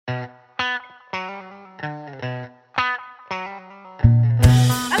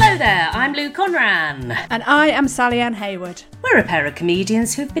I'm Lou Conran. And I am Sally Ann Hayward. We're a pair of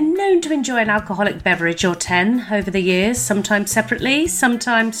comedians who've been known to enjoy an alcoholic beverage or 10 over the years, sometimes separately,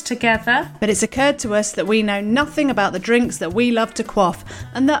 sometimes together. But it's occurred to us that we know nothing about the drinks that we love to quaff,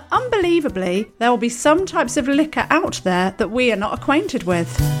 and that, unbelievably, there will be some types of liquor out there that we are not acquainted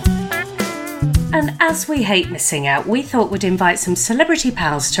with. And as we hate missing out, we thought we'd invite some celebrity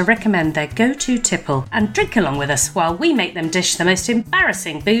pals to recommend their go-to tipple and drink along with us while we make them dish the most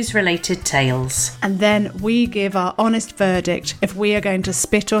embarrassing booze-related tales. And then we give our honest verdict if we are going to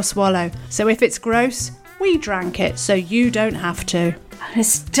spit or swallow. So if it's gross, we drank it so you don't have to. And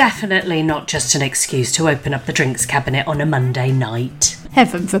it's definitely not just an excuse to open up the drinks cabinet on a Monday night.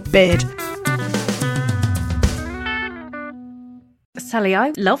 Heaven forbid. Sally,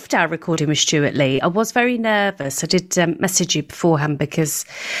 I loved our recording with Stuart Lee. I was very nervous. I did message you beforehand because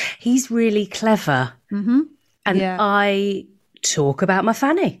he's really clever. Mm-hmm. And Yeah. I talk about my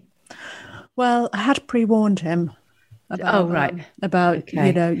fanny. Well, I had pre-warned him about, Okay.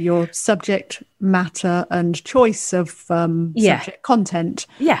 you know, your subject matter and choice of subject content.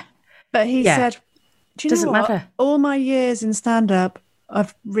 Yeah. But he said, do you Doesn't know what? matter. All my years in stand-up,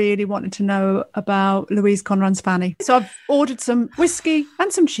 I've really wanted to know about Louise Conran's fanny. So I've ordered some whiskey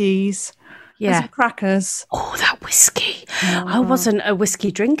and some cheese and some crackers. Oh, that whiskey. I wasn't a whiskey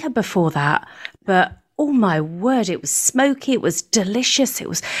drinker before that, but oh my word, it was smoky. It was delicious. It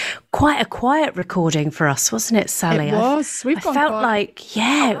was quite a quiet recording for us, wasn't it, Sally? It was. I felt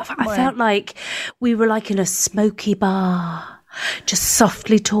like we were like in a smoky bar, just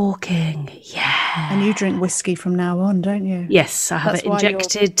softly talking. Yeah. And you drink whiskey from now on, don't you? Yes, I have That's it why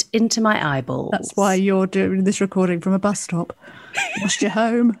injected into my eyeballs. That's why you're doing this recording from a bus stop. Whilst you're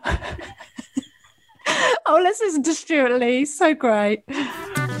home. Oh, let's listen to Stuart Lee. So great.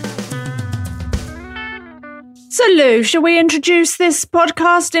 So, Lou, shall we introduce this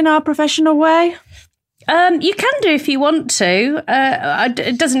podcast in our professional way? You can do if you want to.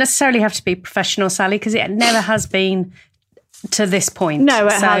 It doesn't necessarily have to be professional, Sally, because it never has been to this point. No,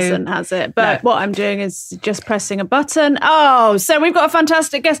 it hasn't, has it? But what I'm doing is just pressing a button. Oh, so we've got a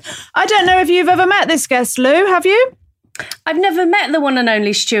fantastic guest. I don't know if you've ever met this guest, Lou, have you? I've never met the one and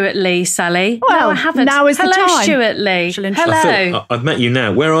only Stuart Lee, Sally. Well, no, I haven't. now is the Hello, time. Stuart Lee. Hello. I've met you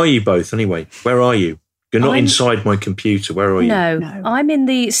now. Where are you both anyway? Where are you? You're not inside my computer. Where are you? No, I'm in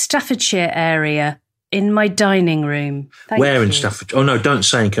the Staffordshire area. In my dining room. Where in Staffordshire? Oh, no, don't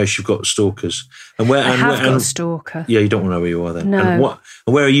say in case you've got stalkers. And where? I have got a stalker. Yeah, you don't want to know where you are then. No. And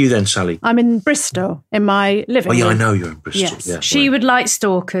where are you then, Sally? I'm in Bristol, in my living room. Oh, yeah, I know you're in Bristol. Yes. Yeah, She would like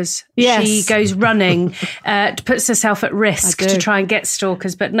stalkers. Yes. She goes running, puts herself at risk to try and get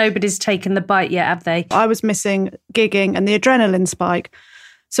stalkers, but nobody's taken the bite yet, have they? I was missing gigging and the adrenaline spike.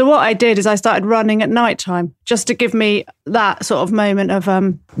 So what I did is I started running at night time just to give me that sort of moment of...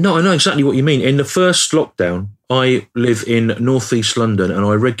 No, I know exactly what you mean. In the first lockdown, I live in northeast London and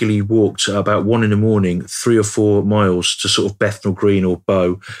I regularly walked at about 1 a.m, 3 or 4 miles to sort of Bethnal Green or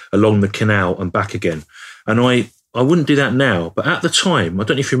Bow along the canal and back again. And I wouldn't do that now, but at the time, I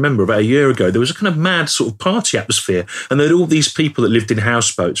don't know if you remember, about a year ago, there was a kind of mad sort of party atmosphere, and there were all these people that lived in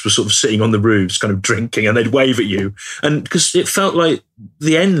houseboats were sort of sitting on the roofs, kind of drinking, and they'd wave at you, and because it felt like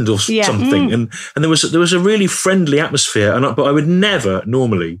the end of something, and there was a really friendly atmosphere, but I would never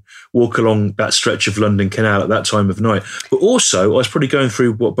normally walk along that stretch of London Canal at that time of night. But also, I was probably going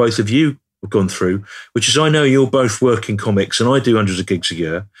through what both of you have gone through, which is I know you're both working comics, and I do hundreds of gigs a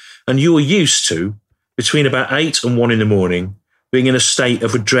year, and you're used to between about 8 and 1 a.m, being in a state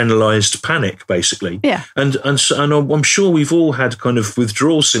of adrenalized panic, basically. Yeah. And I'm sure we've all had kind of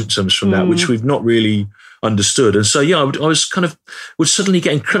withdrawal symptoms from that, which we've not really understood. And so, I would suddenly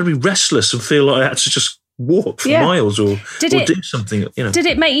get incredibly restless and feel like I had to just walk for miles or do something. Did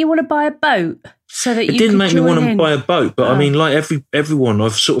it make you want to buy a boat so that it didn't make me want to buy a boat, but I mean, like everyone,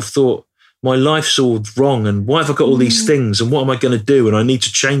 I've sort of thought, my life's all wrong, and why have I got all these things, and what am I going to do? And I need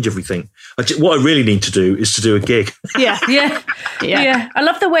to change everything. What I really need to do is to do a gig. Yeah. I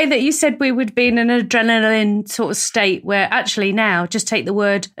love the way that you said we would be in an adrenaline sort of state, where actually now just take the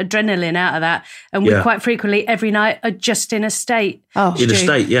word adrenaline out of that, and we quite frequently every night are just in a state. Oh, in a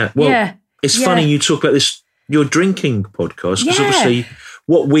state, yeah. Well, it's funny you talk about this, your drinking podcast, because obviously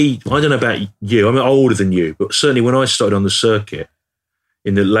I don't know about you, I'm older than you, but certainly when I started on the circuit,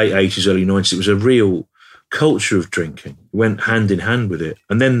 in the late 80s, early 90s, it was a real culture of drinking. It went hand in hand with it.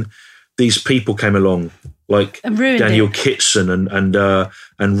 And then these people came along, like Daniel Kitson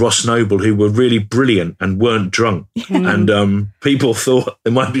and Ross Noble, who were really brilliant and weren't drunk. And people thought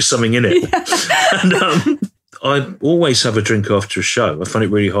there might be something in it. And I always have a drink after a show. I find it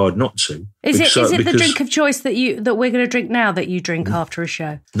really hard not to. Is it the drink of choice that we're going to drink now that you drink after a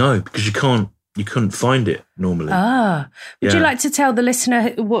show? No, because you couldn't find it normally. Would you like to tell the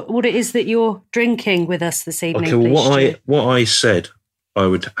listener what it is that you're drinking with us this evening? Okay, please, what I said I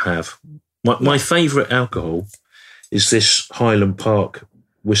would have. My favourite alcohol is this Highland Park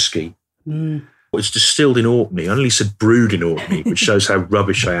whiskey. It's distilled in Orkney. I only said brewed in Orkney, which shows how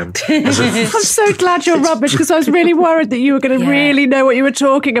rubbish I am. I'm so glad you're rubbish, because I was really worried that you were going to really know what you were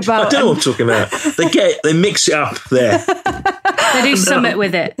talking about. I don't know what I'm talking about. They mix it up there. They do summit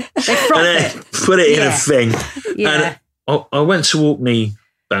with it. They froth it. Put it in a thing. Yeah. And I went to Orkney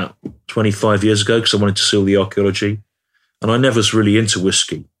about 25 years ago because I wanted to see all the archaeology. And I never was really into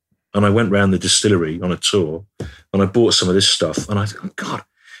whiskey. And I went round the distillery on a tour and I bought some of this stuff. And I thought, oh, God,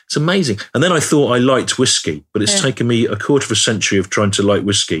 it's amazing. And then I thought I liked whiskey, but it's taken me a quarter of a century of trying to like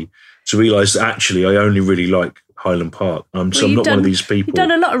whiskey to realise that actually I only really like Highland Park. So I'm not one of these people. You've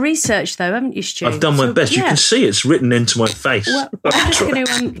done a lot of research though, haven't you, Stu? I've done my best. You can see it's written into my face. Well, I'm just going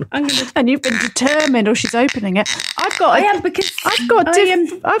to... And you've been determined, or she's opening it. I've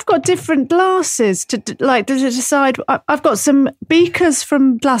got different glasses to decide. I've got some beakers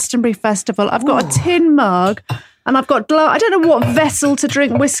from Glastonbury Festival. I've got a tin mug. And I've got I don't know what vessel to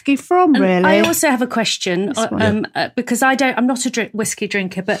drink whiskey from, really. I also have a question because I'm not a whiskey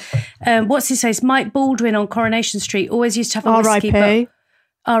drinker, but what's his face? Mike Baldwin on Coronation Street always used to have a whiskey.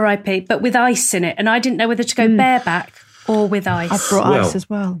 R.I.P. But with ice in it, and I didn't know whether to go bareback or with ice. I've brought ice as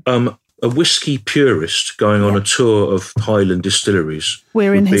well. A whiskey purist going on a tour of Highland distilleries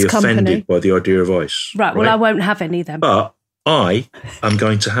would be offended by the idea of ice. Right. Well, I won't have any then. But I am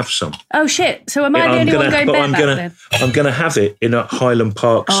going to have some. Oh shit! So am I the only one going bareback then? I'm going to have it in a Highland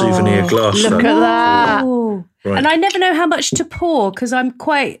Park souvenir glass. Look at that! Right. And I never know how much to pour because I'm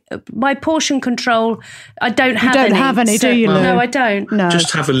my portion control. I don't have any. You don't have any, do you, Lou? No, I don't. No.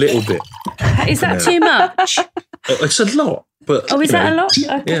 Just have a little bit. Is that too much? It's a lot, but is that a lot?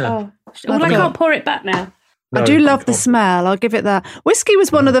 Okay. Yeah. Well, I can't pour it back now. I do love the smell. I'll give it that. Whiskey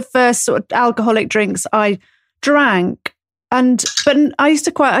was one of the first sort of alcoholic drinks I drank. But I used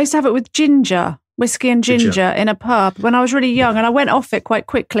to have it with whiskey and ginger in a pub when I was really young, and I went off it quite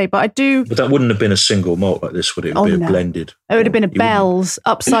quickly. But that wouldn't have been a single malt like this, would it? It would be a blended. It would have been a Bell's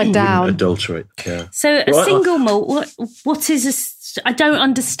upside down. Adulterate. Yeah. So a single malt. What is I don't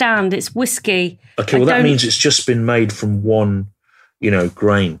understand. It's whiskey. Okay, well that means it's just been made from one,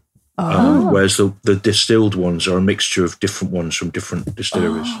 grain. Whereas the distilled ones are a mixture of different ones from different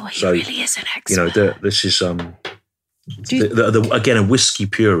distilleries. He really is an expert. This is again, a whiskey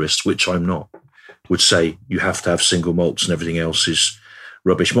purist, which I'm not, would say you have to have single malts and everything else is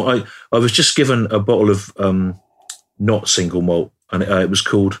rubbish. I was just given a bottle of not single malt, and it was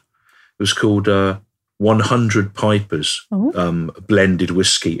called 100 Pipers blended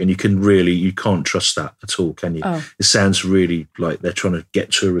whiskey, and you can't trust that at all, can you? It sounds really like they're trying to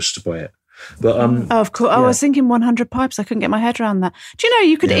get tourists to buy it. But of course, I was thinking 100 pipes. I couldn't get my head around that. Do you know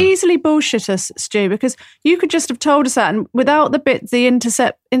you could easily bullshit us, Stu, because you could just have told us that, and without the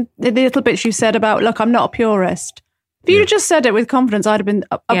little bits you said about, look, I'm not a purist. If you'd have just said it with confidence, I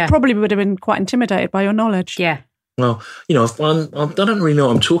probably would have been quite intimidated by your knowledge. Yeah. Well, I don't really know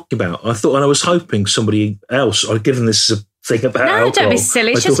what I'm talking about. I was hoping somebody else, given this is a thing about alcohol. No, don't be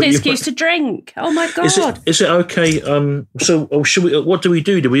silly. It's just an excuse to drink. Oh my God. Is it okay? So should we? What do we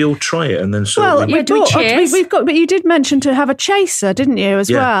do? Do we all try it and then? Do we cheers? We've got, but you did mention to have a chaser, didn't you, as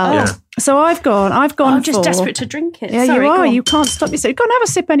well? Yeah. So I've gone. I'm just desperate to drink it. Yeah, Sorry, you are. You can't stop yourself. Go and have a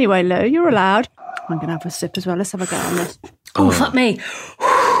sip anyway, Lou. You're allowed. I'm going to have a sip as well. Let's have a go on this. Oh, fuck me.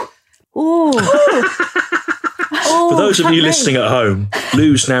 For those of you listening at home,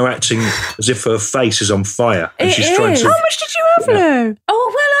 Lou's now acting as if her face is on fire. And she's trying to. How much did you have, Lou?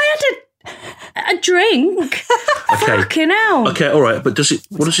 Oh, well, I had a drink. Okay. Fucking hell. Okay, all right, but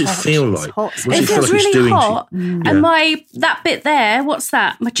what does it feel like? It feels really hot. And that bit there, what's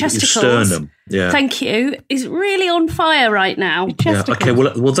that? My chesticles. Your sternum. Yeah. Thank you. Is really on fire right now. Yeah. Okay.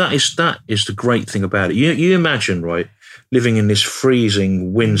 Well, that is the great thing about it. You imagine, right? Living in this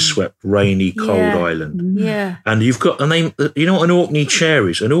freezing, windswept, rainy, cold island. Yeah. And you've got a name, you know what an Orkney chair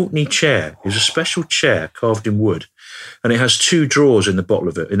is? An Orkney chair is a special chair carved in wood. And it has two drawers in the bottom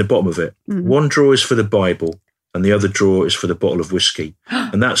of it. Mm-hmm. One drawer is for the Bible and the other drawer is for the bottle of whiskey.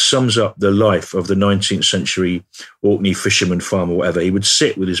 And that sums up the life of the 19th century Orkney fisherman, farmer, whatever. He would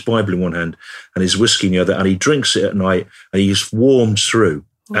sit with his Bible in one hand and his whiskey in the other, and he drinks it at night and he's warmed through.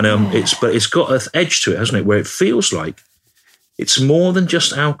 And it's got an edge to it, hasn't it, where it feels like it's more than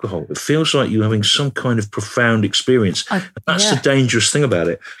just alcohol. It feels like you're having some kind of profound experience. That's the dangerous thing about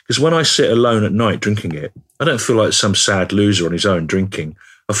it. Because when I sit alone at night drinking it, I don't feel like some sad loser on his own drinking.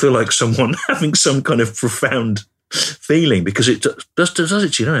 I feel like someone having some kind of profound feeling, because it does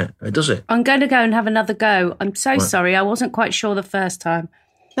it, you know it does it. I'm going to go and have another go. I'm so sorry. I wasn't quite sure the first time.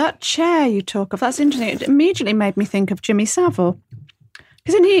 That chair you talk of, that's interesting. It immediately made me think of Jimmy Savile.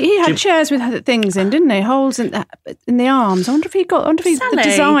 Because he had chairs with things in, didn't he? Holes in the arms. I wonder if the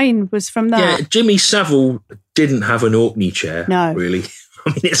design was from that. Yeah, Jimmy Savile didn't have an Orkney chair, really. I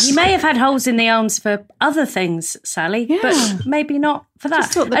mean, he may have had holes in the arms for other things, Sally, but maybe not for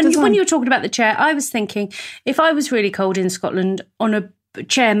that. And when you were talking about the chair, I was thinking, if I was really cold in Scotland on a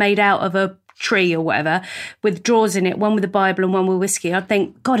chair made out of a tree or whatever, with drawers in it, one with a Bible and one with whiskey, I'd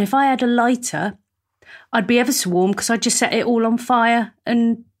think, God, if I had a lighter, I'd be ever so warm, because I'd just set it all on fire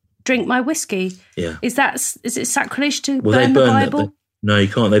and drink my whiskey. Yeah. Is it sacrilege to burn the Bible? No, you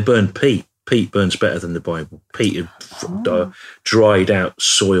can't. They burn peat. Peat burns better than the Bible. Peat is dried out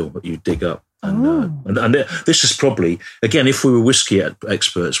soil that you dig up. And this is probably, again, if we were whiskey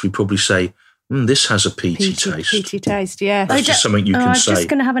experts, we'd probably say, this has a peaty taste. Peaty taste, yeah. That's just something you can say. I'm just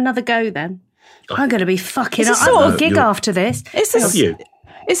going to have another go then. I'm going to be fucking up. I've got a gig after this. Have you?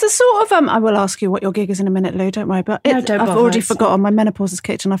 It's the sort of I will ask you what your gig is in a minute, Lou. Don't worry. But I've already forgotten. My menopause has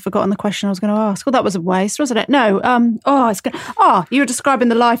kicked, and I've forgotten the question I was going to ask. Well, that was a waste, wasn't it? No. You were describing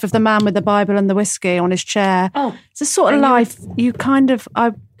the life of the man with the Bible and the whiskey on his chair. Oh, it's the sort of life you kind of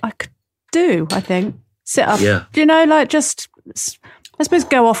I could do. I think sit up. Yeah. You know, like just I suppose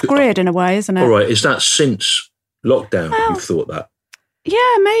go off grid in a way, isn't it? All right. Is that since lockdown you've thought that?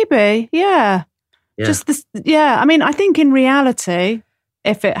 Yeah, maybe. Yeah. Just this. Yeah. I mean, I think in reality,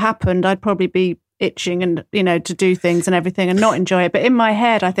 if it happened, I'd probably be itching and, to do things and everything and not enjoy it. But in my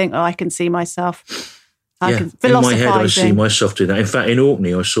head, I think, I can see myself. In my head, I see myself doing that. In fact, in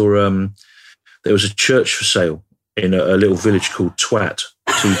Orkney, I saw there was a church for sale in a little village called Twat,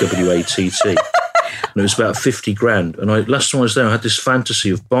 Twatt. And it was about 50 grand. And last time I was there, I had this fantasy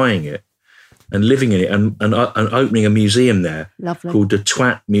of buying it and living in it and opening a museum there. Lovely. Called the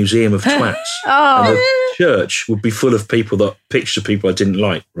Twat Museum of Twats. And the church would be full of picture people I didn't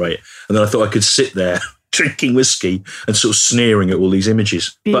like, right? And then I thought I could sit there drinking whiskey and sort of sneering at all these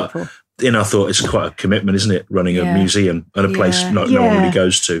images. Beautiful. But I thought it's quite a commitment, isn't it? Running a museum and a place no one really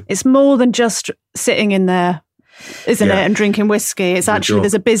goes to. It's more than just sitting in there, isn't it, and drinking whiskey. It's actually,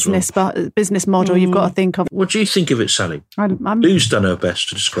 there's a business model you've got to think of. What do you think of it, Sally? Lou's done her best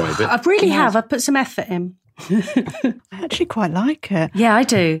to describe it. I really have. I've put some effort in. I actually quite like it. Yeah, I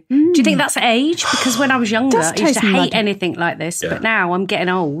do. Do you think that's age? Because when I was younger, I used to hate anything like this. But now I'm getting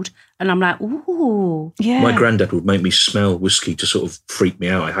old and I'm like, ooh. Yeah. My granddad would make me smell whiskey to sort of freak me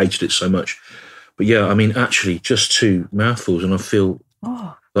out. I hated it so much. But yeah, I mean, actually, just 2 mouthfuls and I feel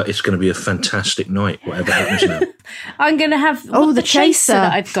like it's going to be a fantastic night, whatever happens now. I'm going to have the chaser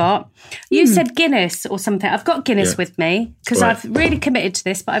that I've got. You said Guinness or something. I've got Guinness with me because I've really committed to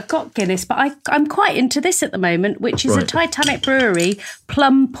this, but I've got Guinness. But I'm quite into this at the moment, which is a Titanic Brewery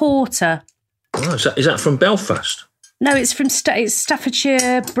Plum Porter. Oh, is that from Belfast? No, it's from it's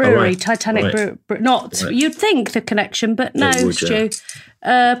Staffordshire Brewery, Titanic Brewery. You'd think the connection, but no, Stu.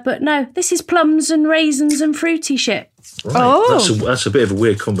 But no, this is plums and raisins and fruity shit. Right. Oh, that's a bit of a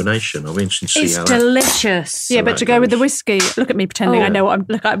weird combination. I'm interested to see it's delicious. Yeah, but to go with the whiskey, look at me pretending I know what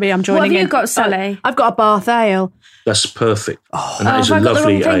look at me. I'm joining in. What have you got, Sally? I've got a Bath ale. That's perfect. And that is a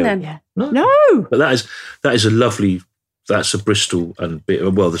lovely ale. Thing, then? Yeah. No, but that is a lovely. That's a Bristol and beer.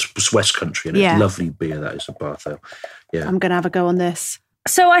 Well, this West Country, and it's lovely beer. That is a Bath ale. Yeah, I'm going to have a go on this.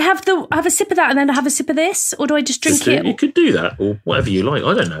 So I have a sip of that and then I have a sip of this, or do I just drink it? You could do that, or whatever you like.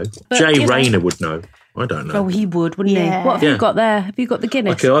 I don't know. But, Jay Rayner would know. I don't know. Oh, he would, wouldn't he? What have you got there? Have you got the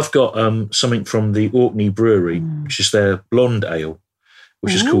Guinness? Okay, I've got something from the Orkney Brewery, which is their blonde ale,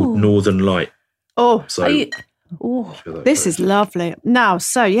 which is called Northern Light. Oh, so this is lovely. Now,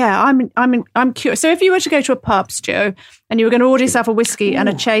 so I'm curious. So if you were to go to a pub, Stu, and you were going to order yourself a whiskey and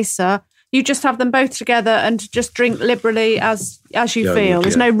a chaser, you just have them both together and just drink liberally as you feel.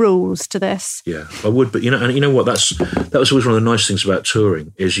 There's no rules to this. Yeah, I would, but you know what? That was always one of the nice things about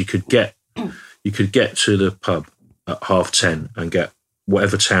touring is you could get to the pub at 10:30 and get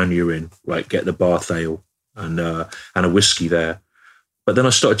whatever town you're in, like get the Bath ale and a whiskey there. But then I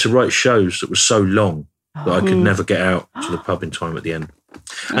started to write shows that were so long that I could never get out to the pub in time at the end.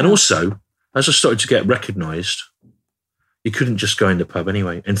 And also, as I started to get recognised, you couldn't just go in the pub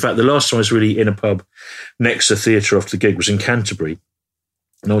anyway. In fact, the last time I was really in a pub next to theatre after the gig was in Canterbury.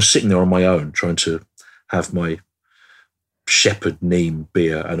 And I was sitting there on my own trying to have my Shepherd Neame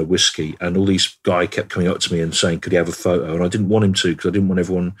beer and a whiskey, and all these guy kept coming up to me and saying, could he have a photo? And I didn't want him to, because I didn't want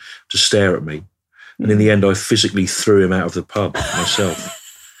everyone to stare at me. And in the end, I physically threw him out of the pub myself.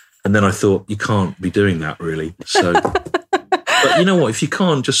 And then I thought, you can't be doing that, really. So, but you know what? If you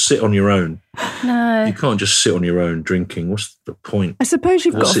can't just sit on your own, you can't just sit on your own drinking. What's the point? I suppose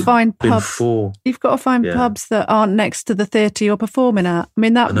you've got to find pubs. You've got to find pubs that aren't next to the theatre you're performing at. I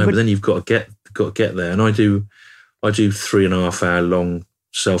mean, that. I know, but then you've got to get there. And I do 3.5 hour long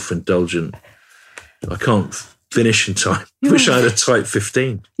self-indulgent. I can't finish in time. Wish I had a tight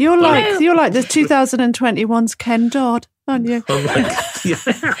 15. You're like the 2021's Ken Dodd, aren't you? I'm like,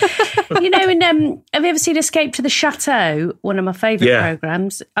 You know, have you ever seen Escape to the Chateau? One of my favourite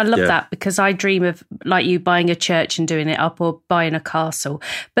programmes. I love that because I dream of, like you, buying a church and doing it up, or buying a castle.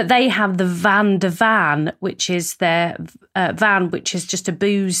 But they have the Van de Van, which is their van, which is just a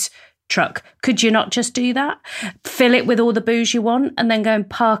booze truck. Could you not just do that? Fill it with all the booze you want and then go and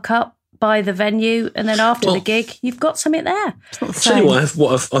park up by the venue, and then after the gig, you've got something there. I'll tell you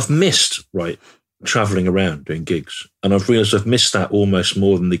what I've missed, right, travelling around doing gigs, and I've realised I've missed that almost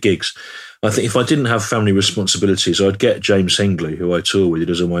more than the gigs. I think if I didn't have family responsibilities, I'd get James Hingley, who I tour with, who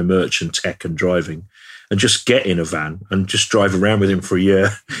does all my merch and tech and driving, and just get in a van and just drive around with him for a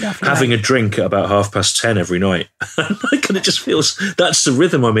year, having a drink at about 10:30 every night. And it just feels, that's the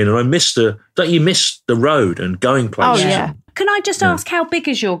rhythm I'm in, and I miss don't you miss the road and going places? Oh, yeah. Can I just ask, how big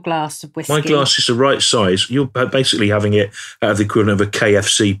is your glass of whiskey? My glass is the right size. You're basically having it out of the equivalent of a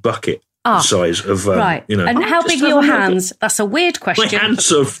KFC bucket size of, right. You know. And how big are your hands? That's a weird question. My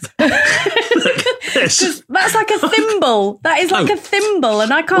hands are... That's like a thimble. That is like a thimble,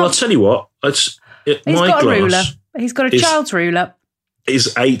 and I can't... Well, I'll tell you what. He's got a ruler. He's got a child's ruler.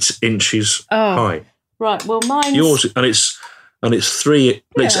 Is 8 inches high. Right, well, mine's... Yours, and it's 3.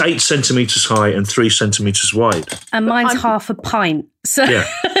 It's 8 centimetres high and 3 centimetres wide. And mine's half a pint. So,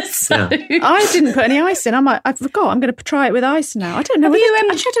 I didn't put any ice in. I forgot. I'm going to try it with ice now. I don't know. I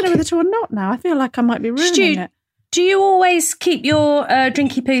don't know whether to or not now. I feel like I might be ruining it. Do you always keep your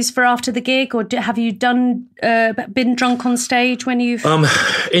drinky poos for after the gig, or have you been drunk on stage when you've...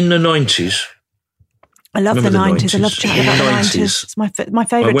 In the 90s. I love the 90s. I love chatting about the 90s. It's my favourite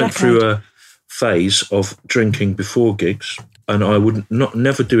decade. I went through a phase of drinking before gigs, and I would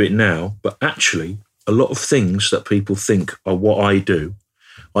never do it now, but actually a lot of things that people think are what I do,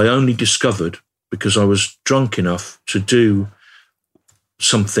 I only discovered because I was drunk enough to do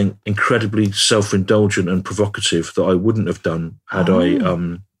something incredibly self-indulgent and provocative that I wouldn't have done had I,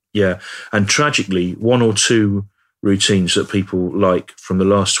 And tragically, 1 or 2 routines that people like from the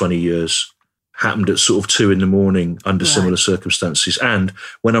last 20 years happened at sort of 2 a.m. under similar circumstances. And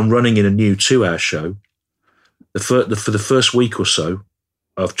when I'm running in a new 2-hour show, for the first week or so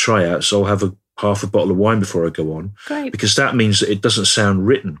of tryouts, I'll have half a bottle of wine before I go on. Great. Because that means that it doesn't sound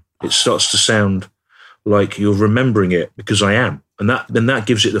written. It starts to sound like you're remembering it, because I am. And that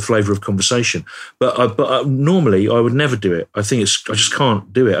gives it the flavour of conversation. But normally I would never do it. I think I just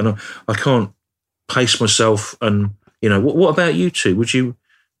can't do it. And I can't pace myself. And, you know, what about you two? Would you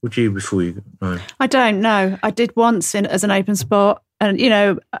before you... No. I don't know. I did once as an open spot, and, you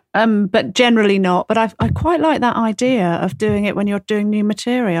know, but generally not. But I quite like that idea of doing it when you're doing new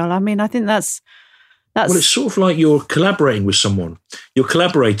material. I mean, I think that's... Well, it's sort of like you're collaborating with someone. You're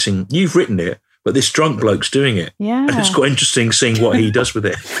collaborating. You've written it, but this drunk bloke's doing it. Yeah. And it's quite interesting seeing what he does with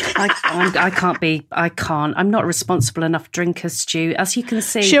it. I can't. I'm not a responsible enough drinker, Stu. As you can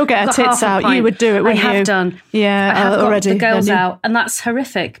see, she'll get her tits out. You would do it, wouldn't you? I have done. Yeah, I have got already. the girls out, and that's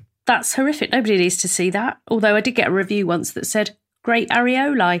horrific. That's horrific. Nobody needs to see that. Although I did get a review once that said, great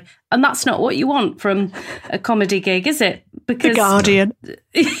areoli. And that's not what you want from a comedy gig, is it? Because The Guardian.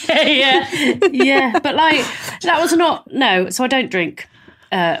 yeah. But like, that was not... No, so I don't drink.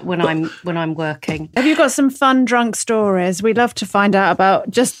 When I'm working. Have you got some fun drunk stories? We'd love to find out about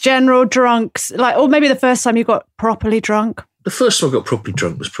just general drunks, or maybe the first time you got properly drunk. The first time I got properly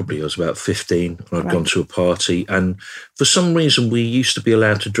drunk was I was about 15, and I'd gone to a party, and for some reason we used to be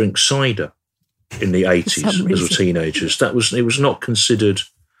allowed to drink cider in the 80s as teenagers. It was not considered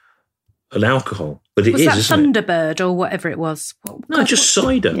an alcohol, but it is, isn't it? Thunderbird or whatever it was? Just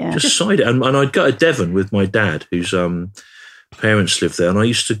cider, just cider. And I'd go to Devon with my dad, who's parents lived there, and I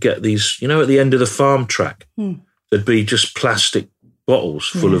used to get these, you know, at the end of the farm track, there'd be just plastic bottles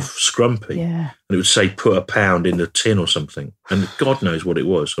full of scrumpy, and it would say put £1 in the tin or something, and God knows what it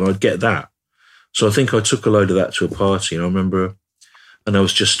was, and I'd get that. So I think I took a load of that to a party, and I remember, and I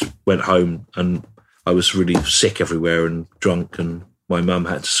went home, and I was really sick everywhere and drunk, and my mum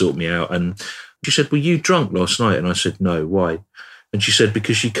had to sort me out, and she said, were you drunk last night? And I said, no, why? And she said,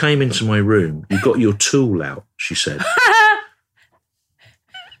 because you came into my room, you got your tool out, she said.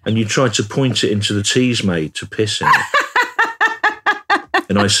 and you tried to point it into the Teasmade to piss in it.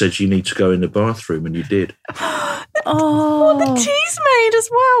 And I said, you need to go in the bathroom, and you did. Oh, the Teasmade as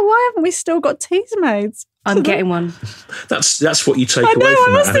well. Why haven't we still got Teasmades? I'm getting one. That's what you take I away know,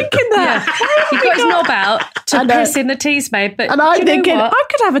 from I was that. thinking that. He got his knob out to piss in the Teasmade, but And I'm thinking, what? I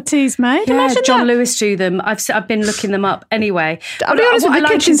could have a Teasmade. Yeah, Imagine John that. Lewis drew them. I've been looking them up anyway. I'll be honest with you, the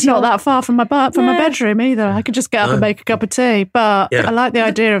like kitchen's is not your- that far from my bedroom either. I could just get up and make a cup of tea. But Yeah. I like the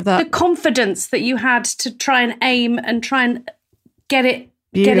idea of The that. confidence that you had to try and aim and try and get it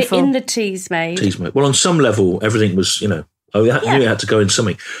Beautiful. in the Teasmade. Teasmade. Well, on some level, everything was, knew it had to go in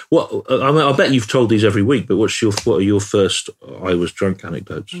something. I bet you've told these every week, but what are your first I was drunk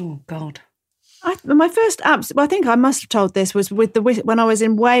anecdotes? Oh, God. My first I think I must have told this was when I was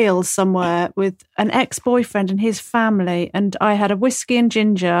in Wales somewhere with an ex-boyfriend and his family, and I had a whiskey and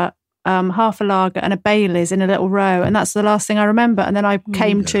ginger, half a lager and a Baileys in a little row, and that's the last thing I remember. And then I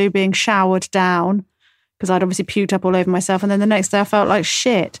came to being showered down because I'd obviously puked up all over myself, and then the next day I felt like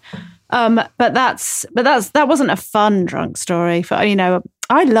shit. But that wasn't a fun drunk story.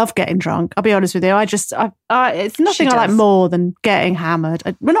 I love getting drunk. I'll be honest with you. It's nothing I like more than getting hammered.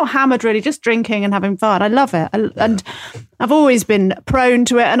 We're not hammered really, just drinking and having fun. I love it, and I've always been prone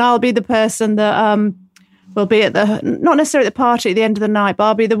to it. And I'll be the person that will be at not necessarily at the party at the end of the night, but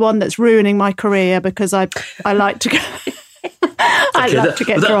I'll be the one that's ruining my career because I like to go. I love to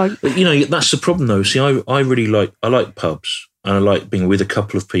get drunk. That's the problem though. See, I really like pubs. And I like being with a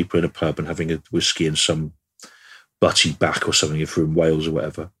couple of people in a pub and having a whiskey and some butty back or something if we're in Wales or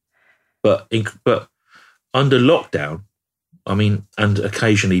whatever. But under lockdown, and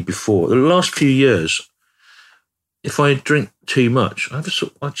occasionally before, the last few years, if I drink too much, I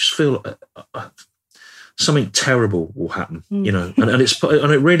just feel something terrible will happen, And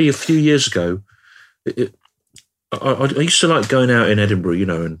it really a few years ago, I used to like going out in Edinburgh,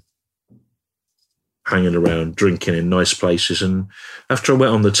 and hanging around, drinking in nice places. And after I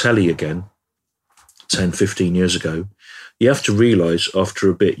went on the telly again, 10, 15 years ago, you have to realise after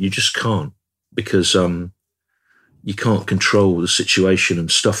a bit, you just can't, because you can't control the situation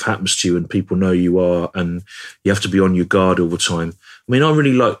and stuff happens to you and people know you are, and you have to be on your guard all the time. I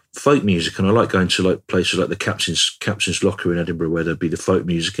really like folk music, and I like going to like places like the Captain's Locker in Edinburgh where there'd be the folk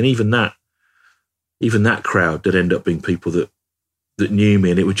music, and even that crowd, there'd end up being people that knew me,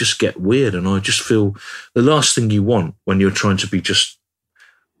 and it would just get weird. And I just feel the last thing you want when you're trying to be just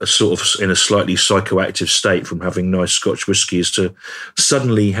a sort of in a slightly psychoactive state from having nice Scotch whiskey is to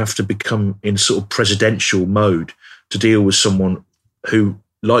suddenly have to become in sort of presidential mode to deal with someone who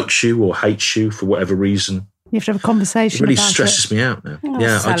likes you or hates you for whatever reason. You have to have a conversation. It really about stresses me out now. Sally,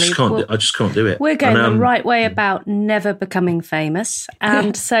 I just can't do it. We're going the right way about never becoming famous,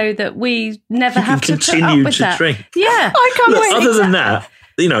 and so that we never have to continue put up with to that. drink. Yeah, I can't wait. Other than that,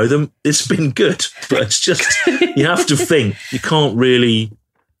 it's been good, but it's just you have to think. You can't really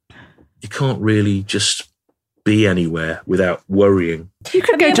just be anywhere without worrying. You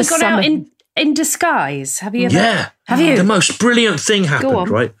could Have go you to ever gone out in disguise? Have you ever? Yeah. Have you? The most brilliant thing Go on. happened,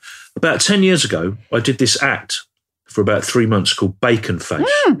 right? About 10 years ago, I did this act for about 3 months called Bacon Face,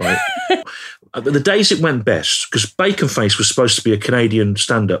 right? The days it went best, because Bacon Face was supposed to be a Canadian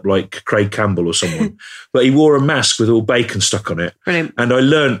stand-up like Craig Campbell or someone, but he wore a mask with all bacon stuck on it. Brilliant. And I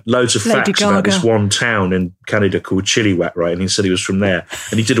learned loads of Lady facts about Gaga. this one town in Canada called Chilliwack, right? And he said he was from there.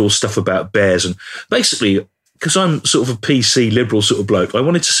 And he did all stuff about bears. And basically, because I'm sort of a PC liberal sort of bloke, I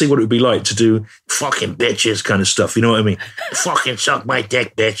wanted to see what it would be like to do fucking bitches kind of stuff. You know what I mean? Fucking suck my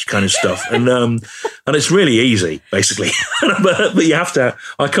dick, bitch kind of stuff. And it's really easy, basically. but you have to,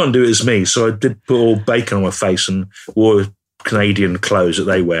 I can't do it as me. So I did put all bacon on my face and wore Canadian clothes that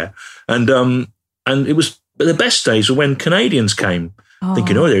they wear. And it was, but the best days were when Canadians came.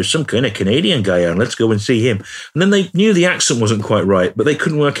 Thinking, there's some kind of Canadian guy on, let's go and see him. And then they knew the accent wasn't quite right, but they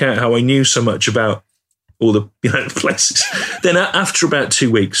couldn't work out how I knew so much about all the places. Then after about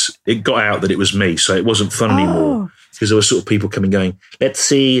 2 weeks, it got out that it was me, so it wasn't fun anymore. Because there were sort of people coming going, let's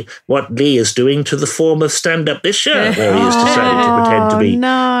see what Lee is doing to the form of stand-up this year. Where he has decided to pretend to be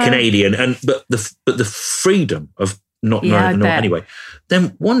Canadian. But the freedom of not knowing. Anyway,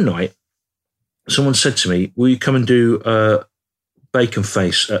 then one night, someone said to me, will you come and do Bacon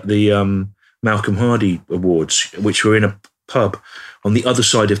Face at the Malcolm Hardy Awards, which were in a pub on the other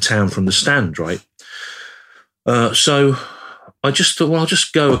side of town from the stand, right? So I just thought, well, I'll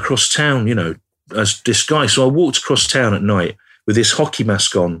just go across town, as this guy. So I walked across town at night with this hockey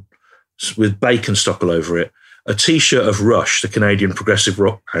mask on, with bacon stuck all over it, a T-shirt of Rush, the Canadian progressive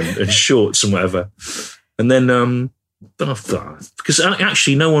rock band, and shorts and whatever. And then because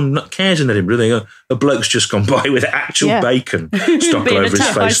actually no one cares in Edinburgh. They go, a bloke's just gone by with actual bacon stuck all over his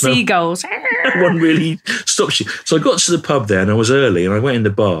face. By seagulls. No one really stops you. So I got to the pub there and I was early and I went in the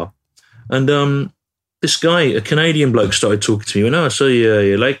bar and this guy, a Canadian bloke, started talking to me. He went, so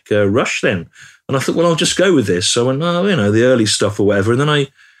you like Rush then? And I thought, well, I'll just go with this. So I went, the early stuff or whatever. And then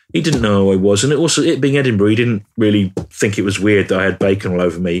he didn't know who I was. And it being Edinburgh, he didn't really think it was weird that I had bacon all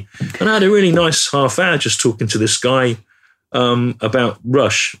over me. And I had a really nice half hour just talking to this guy about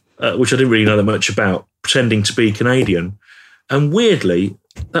Rush, which I didn't really know that much about, pretending to be Canadian. And weirdly,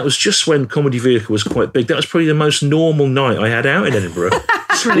 that was just when Comedy Vehicle was quite big. That was probably the most normal night I had out in Edinburgh.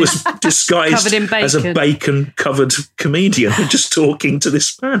 I was disguised as a bacon-covered comedian and just talking to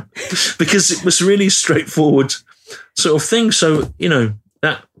this man because it was really straightforward sort of thing. So,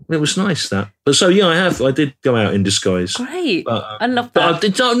 that it was nice that. But so I did go out in disguise. Great, I love that.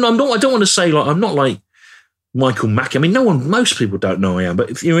 But I don't want to say I'm not like Michael Mackey. I mean, most people don't know I am.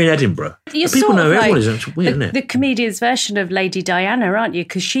 But if you're in Edinburgh, people know everyone is. It's weird, isn't it? The comedian's version of Lady Diana, aren't you?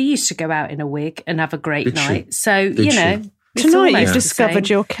 Because she used to go out in a wig and have a great night. So tonight you've discovered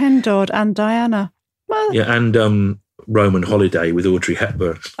your Ken Dodd and Diana. Well, yeah, and Roman Holiday with Audrey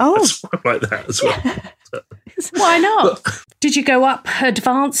Hepburn. Oh, that's like that as well. Yeah. Why not? Did you go up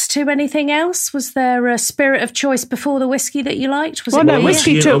advanced to anything else? Was there a spirit of choice before the whiskey that you liked?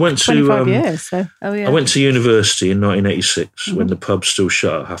 Whiskey took 25 years. So. Oh, yeah. I went to university in 1986 when the pub still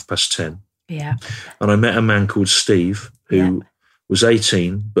shut at 10:30. Yeah. And I met a man called Steve who was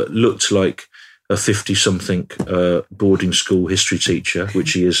 18 but looked like a 50-something boarding school history teacher,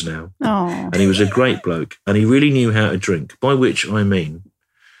 which he is now. Oh. And he was a great bloke. And he really knew how to drink, by which I mean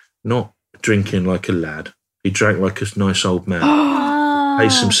not drinking like a lad. He drank like a nice old man.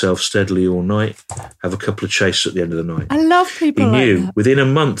 Pace himself steadily all night, have a couple of chases at the end of the night. I love people like that. He knew, within a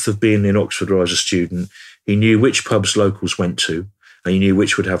month of being in Oxford or as a student, he knew which pubs locals went to and he knew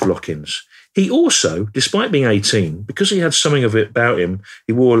which would have lock-ins. He also, despite being 18, because he had something of it about him,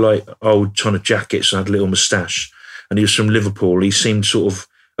 he wore like old kind of jackets and had a little moustache, and he was from Liverpool. He seemed sort of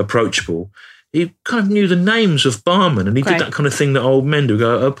approachable. He kind of knew the names of barmen, and he did that kind of thing that old men do.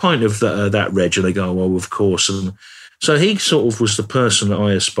 Go, a pint of that Reg, and they go, oh, of course. And so he sort of was the person that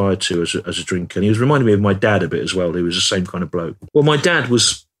I aspired to as a drinker. And he was reminding me of my dad a bit as well, who was the same kind of bloke. Well, my dad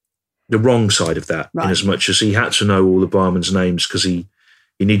was the wrong side of that, in as much as he had to know all the barmen's names because he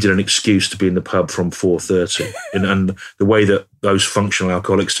needed an excuse to be in the pub from 4:30. and the way that those functional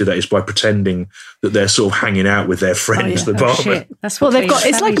alcoholics do that is by pretending that they're sort of hanging out with their friends, the barman. Shit. That's what they've got.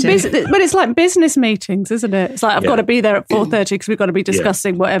 It's like but it's like business meetings, isn't it? It's like I've got to be there at 4:30 because we've got to be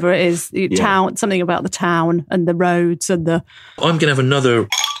discussing whatever it is, town, something about the town and the roads and the. I'm going to have another.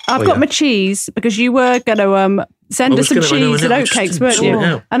 I've got my cheese because you were going to send us some cheese and oatcakes, weren't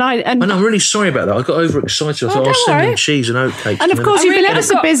you? And I'm really sorry about that. I got overexcited. I thought I was sending cheese and oatcakes. And of course, you've been ever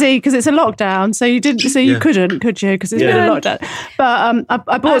so busy because it's a lockdown, so you didn't. So you couldn't, could you? Because it's been a lockdown. But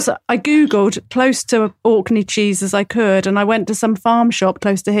I googled close to Orkney cheese as I could, and I went to some farm shop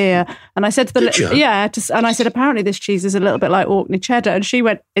close to here, and I said to the and I said apparently this cheese is a little bit like Orkney cheddar, and she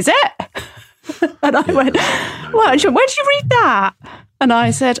went, "Is it?" And I went, "What?" She went, "Where did you read that?" And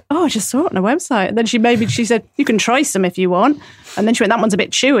I said, "Oh, I just saw it on a website." And then she said, "You can try some if you want." And then she went, "That one's a bit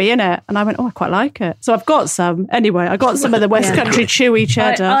chewy, isn't it?" And I went, "Oh, I quite like it." So I've got some. Anyway, I got some of the West Country chewy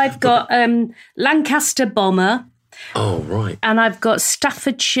cheddar. I've got Lancaster Bomber. Oh, right. And I've got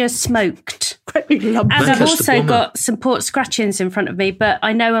Staffordshire Smoked. And I've also got some Port Scratchings in front of me, but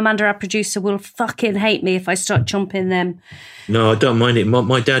I know Amanda, our producer, will fucking hate me if I start chomping them. No, I don't mind it.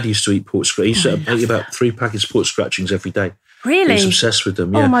 My dad used to eat Port Scratchings. He used to eat about 3 packets of Port Scratchings every day. Really? He was obsessed with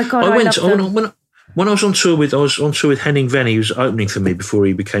them. Yeah. Oh my God, I love them. When I was on tour with Henning Venny, he was opening for me before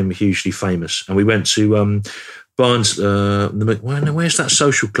he became hugely famous, and we went to Barnes. Where's that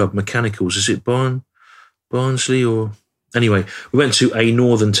social club? Mechanicals? Is it Barnsley or? Anyway, we went to a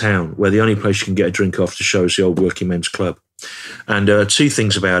northern town where the only place you can get a drink after the show is the old Working Men's Club. And 2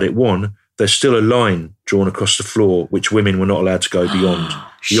 things about it. One, there's still a line drawn across the floor which women were not allowed to go beyond.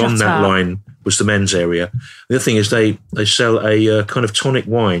 Beyond that line was the men's area. The other thing is they sell a kind of tonic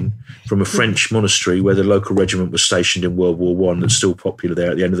wine from a French monastery where the local regiment was stationed in World War I that's still popular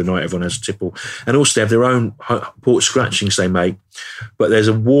there. At the end of the night, everyone has a tipple. And also they have their own Port Scratchings they make, but there's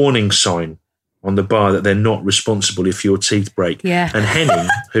a warning sign on the bar that they're not responsible if your teeth break. Yeah. And Henning,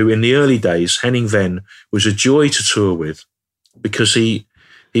 who in the early days, Henning Venn, was a joy to tour with because he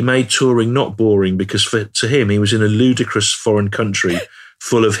made touring not boring because to him, he was in a ludicrous foreign country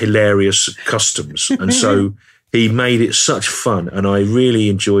full of hilarious customs. And so he made it such fun. And I really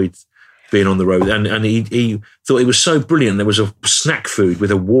enjoyed being on the road, and he thought it was so brilliant. There was a snack food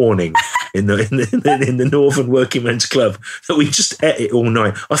with a warning in the Northern Working Men's Club that we just ate it all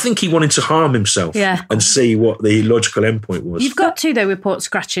night. I think he wanted to harm himself and see what the logical endpoint was. You've got to, though, with port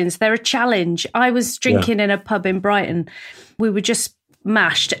scratchings. They're a challenge. I was drinking in a pub in Brighton. We were just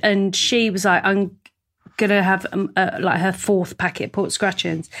mashed, and she was like, I'm going to have like her 4th packet of port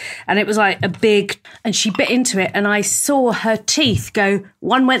scratchings, and it was like a big, and she bit into it, and I saw her teeth go,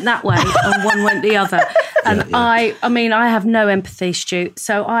 one went that way and one went the other, and I mean I have no empathy, Stu,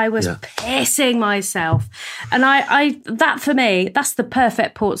 so I was pissing myself, and I that for me, that's the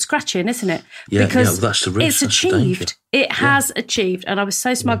perfect port scratching, isn't it? Because that's the risk, it's achieved. It has achieved, and I was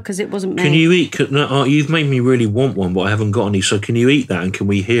so smug because it wasn't me. Can you eat? No, you've made me really want one, but I haven't got any. So can you eat that, and can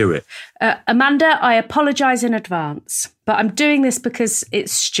we hear it? Amanda, I apologise in advance, but I'm doing this because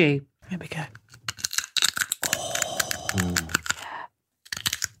it's stew. Here we go.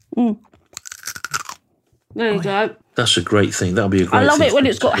 There you go. That's a great thing. That'll be a great thing. I love it when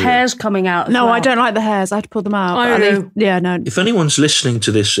it's got hairs coming out. No, well. I don't like the hairs. I had to pull them out. I do. No. If anyone's listening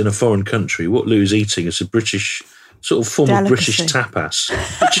to this in a foreign country, what Lou's eating is a British sort of form of British tapas,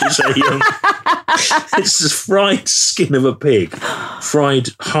 which is it's the fried skin of a pig, fried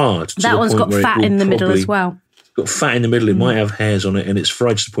hard. That one's got fat in the middle as well. Got fat in the middle. It might have hairs on it, and it's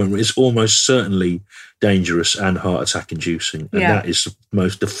fried to the point where it's almost certainly dangerous and heart attack inducing. And that is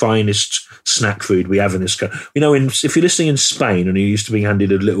the finest snack food we have in this country. You know, if you're listening in Spain and you're used to being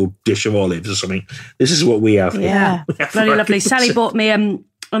handed a little dish of olives or something, this is what we have here. Yeah, very lovely. Sally bought me an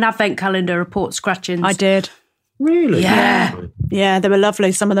advent calendar of port scratchings. I did. Really? Yeah, they were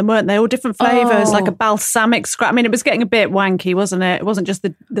lovely. Some of them weren't they? All different flavours, like a balsamic scratch. I mean, it was getting a bit wanky, wasn't it? It wasn't just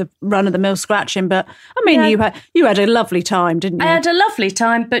the run-of-the-mill scratching, but I mean, you had a lovely time, didn't you? I had a lovely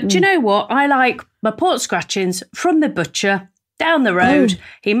time, but do you know what? I like my port scratchings from the butcher down the road.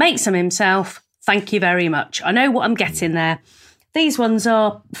 He makes them himself. Thank you very much. I know what I'm getting there. These ones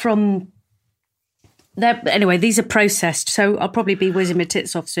are from... Anyway, these are processed, so I'll probably be whizzing my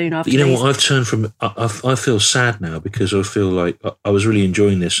tits off soon after. You know these. what? I've turned from. I feel sad now because I feel like I was really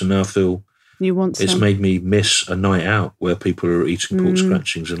enjoying this, and now I feel it's made me miss a night out where people are eating pork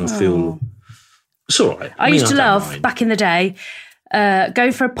scratchings, and I feel it's all right. I used to love back in the day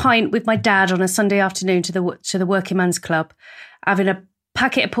going for a pint with my dad on a Sunday afternoon to the Working Men's Club, having a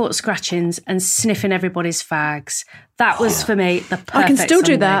packet of port scratchings and sniffing everybody's fags. That was for me the perfect I can still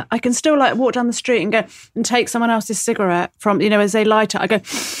Sunday. do that. I can still like walk down the street and go and take someone else's cigarette from, as they light it. I go,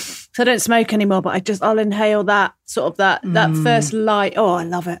 so I don't smoke anymore, but I'll inhale that sort of that first light. Oh, I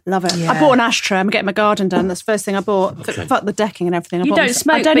love it. Yeah. I bought an ashtray. I'm getting my garden done. That's the first thing I bought. Okay. Fuck the decking and everything. You don't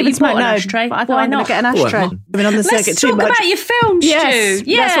smoke, I don't even smoke. An ashtray. But I thought I'm going to get an ashtray. I've been on the circuit too much. Let's talk about your film, Stu. Yes,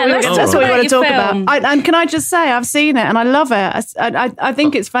 Yeah, that's what we want to talk about. And can I just say, I've seen it and I love it. I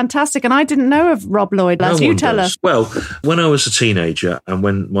think it's fantastic. And I didn't know of Rob Lloyd. You tell us. Well, when I was a teenager and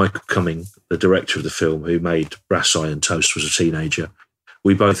when Michael Cumming, the director of the film who made Brass Eye and Toast, was a teenager,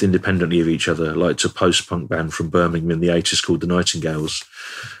 we both independently of each other liked a post-punk band from Birmingham in the 80s called the Nightingales.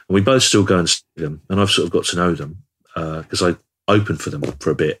 And we both still go and see them. And I've sort of got to know them because I opened for them for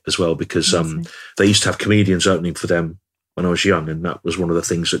a bit as well because they used to have comedians opening for them when I was young. And that was one of the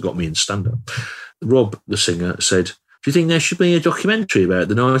things that got me in stand-up. Rob, the singer, said, do you think there should be a documentary about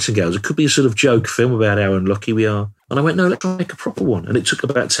the Nightingales? It could be a sort of joke film about how unlucky we are. And I went, no, let's make a proper one. And it took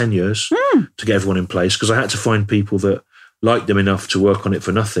about 10 years to get everyone in place because I had to find people that liked them enough to work on it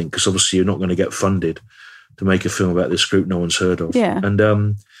for nothing because obviously you're not going to get funded to make a film about this group no one's heard of. Yeah.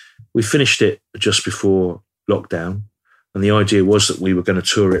 And we finished it just before lockdown. And the idea was that we were going to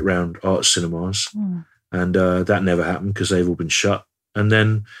tour it around art cinemas. And that never happened because they've all been shut. And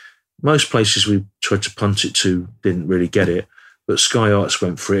then most places we tried to punt it to didn't really get it. But Sky Arts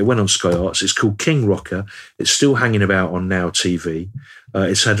went for it. It went on Sky Arts. It's called King Rocker. It's still hanging about on Now TV.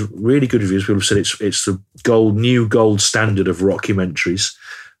 It's had really good reviews. People have said it's the new gold standard of rockumentaries.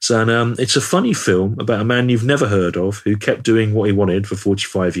 So it's a funny film about a man you've never heard of who kept doing what he wanted for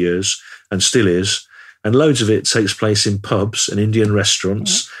 45 years and still is. And loads of it takes place in pubs and Indian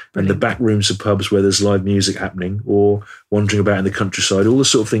restaurants and the back rooms of pubs where there's live music happening or wandering about in the countryside, all the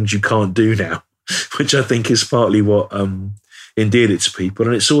sort of things you can't do now, which I think is partly what endeared it to people.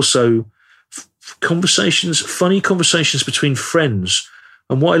 And it's also funny conversations between friends.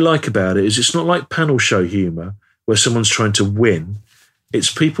 And what I like about it is it's not like panel show humour where someone's trying to win.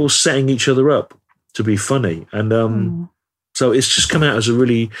 It's people setting each other up to be funny. And So it's just come out as a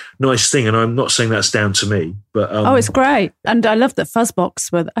really nice thing, and I'm not saying that's down to me, but it's great, and I love that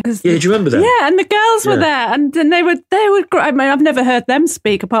Fuzzbox were there. Yeah, do you remember that? Yeah, and the girls were there, and they were great. I mean, I've never heard them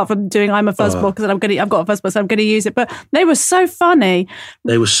speak apart from doing "I'm a Fuzzbox" and I've got a Fuzzbox, so I'm going to use it. But they were so funny.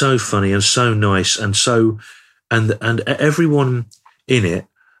 They were so funny and so nice, and everyone in it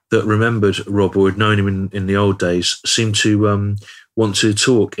that remembered Rob or had known him in the old days seemed to want to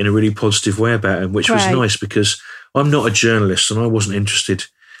talk in a really positive way about him, which was nice, because I'm not a journalist and I wasn't interested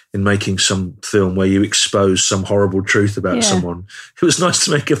in making some film where you expose some horrible truth about someone. It was nice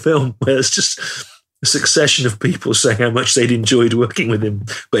to make a film where it's just a succession of people saying how much they'd enjoyed working with him,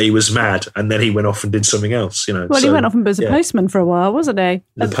 but he was mad, and then he went off and did something else, you know. Well, he went off and was a postman for a while, wasn't he?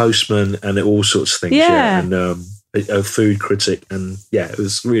 The postman and all sorts of things, and a food critic, and it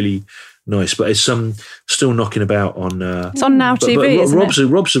was really nice. But it's still knocking about on. It's on Now TV. Isn't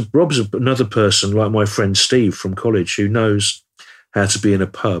Rob's another person like my friend Steve from college who knows how to be in a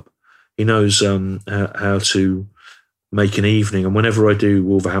pub. He knows how to make an evening, and whenever I do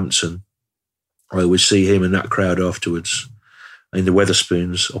Wolverhampton, I always see him in that crowd afterwards in the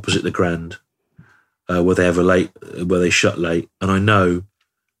Wetherspoons opposite the Grand, where they shut late, and I know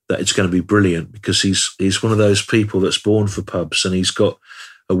that it's going to be brilliant because he's one of those people that's born for pubs, and he's got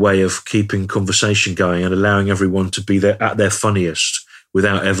a way of keeping conversation going and allowing everyone to be there at their funniest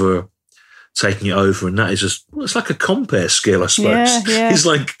without ever taking it over. And that is it's like a compare skill, I suppose. Yeah.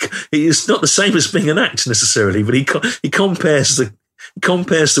 He's not the same as being an actor necessarily, but he compares the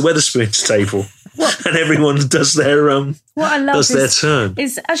Wetherspoons table. And everyone does their what I love their turn.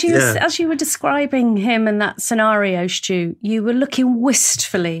 Is as you were describing him in that scenario, Stu, you were looking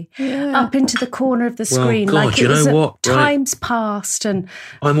wistfully up into the corner of the screen, God, like it was times past. And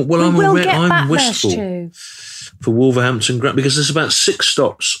I'm wistful for Wolverhampton because there's about 6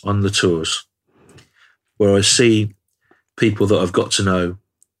 stops on the tours where I see people that I've got to know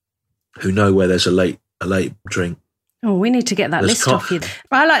who know where there's a late drink. Oh, we need to get that list off you.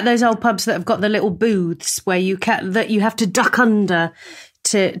 I like those old pubs that have got the little booths where that you have to duck under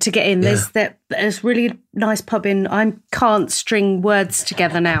to get in. There's really nice pub in. I can't string words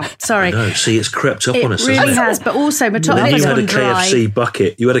together now. Sorry. No, see, it's crept up on us. It really has, but also my top lip's gone dry.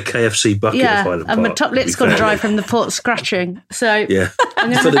 You had a KFC bucket of Highland Park. And my top lip's gone dry from the pork scratching. So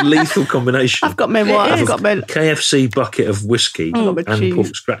for the lethal combination. I've got my KFC bucket of whiskey and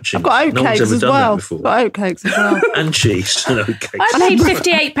pork scratching. I've got oatcakes as well. I've got oatcakes as well. And cheese and oatcakes. I paid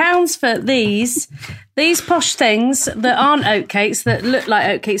 £58 for these posh things that aren't oatcakes, that look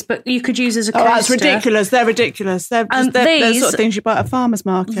like oatcakes, but you could use as a coaster. Oh, that's ridiculous. They're ridiculous. They're the sort of things you buy at a farmer's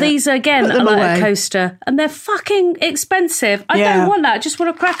market. These, again, are like a coaster, and they're fucking expensive. I don't want that. I just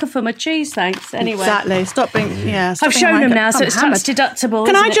want a cracker for my cheese, thanks. Anyway. Exactly. Stop being I've shown them now, so it's tax deductible.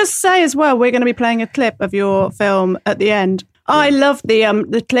 Can I just say as well, we're going to be playing a clip of your film at the end. I love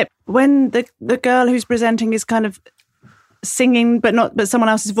the clip when the girl who's presenting is kind of singing, but someone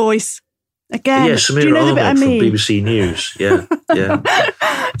else's voice. Again, Samira do you know the bit I mean? From BBC News. Yeah.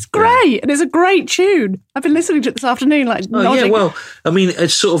 It's great, and it's a great tune. I've been listening to it this afternoon. Nodding. Yeah. Well, I mean,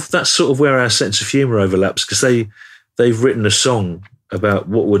 that's sort of where our sense of humour overlaps, because they've written a song about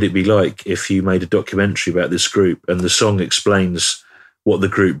what would it be like if you made a documentary about this group, and the song explains what the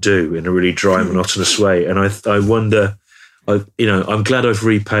group do in a really dry, monotonous way. And I wonder, I'm glad I've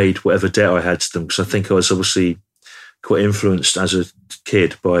repaid whatever debt I had to them, because I think I was obviously quite influenced as a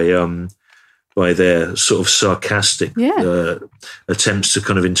kid by their sort of sarcastic attempts to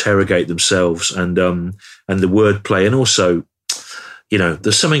kind of interrogate themselves, and the wordplay, and also,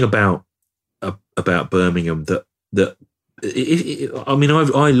 there's something about Birmingham that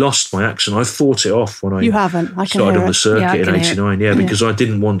I lost my accent. I fought it off when I started on the circuit in '89. Because I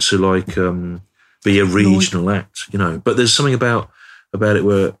didn't want to be a regional act, But there's something about it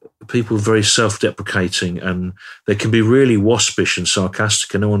where people are very self-deprecating, and they can be really waspish and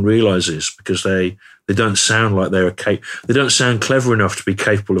sarcastic, and no one realises, because they don't sound like they don't sound clever enough to be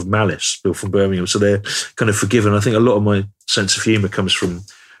capable of malice. People from Birmingham, so they're kind of forgiven. I think a lot of my sense of humour comes from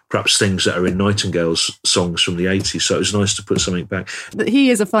perhaps things that are in Nightingale's songs from the 80s. So it was nice to put something back. He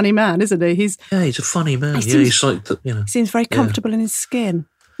is a funny man, isn't he? He's a funny man. He's like He seems very comfortable in his skin.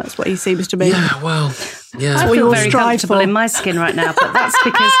 That's what he seems to be. Yeah, well, yeah. I feel very comfortable in my skin right now, but that's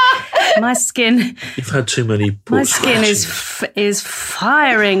because my skin... You've had too many... My skin is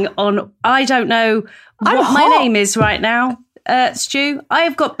firing on... I don't know what my name is right now, Stu. I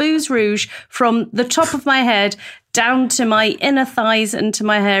have got booze rouge from the top of my head down to my inner thighs and to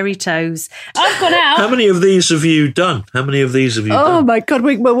my hairy toes. I've gone out. How many of these have you done? How many of these have you Oh done? my God!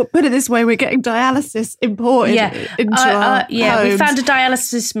 We'll put it this way: we're getting dialysis imported into our we homes. found a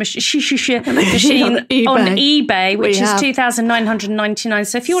dialysis machine on on eBay, which We is have. $2,999.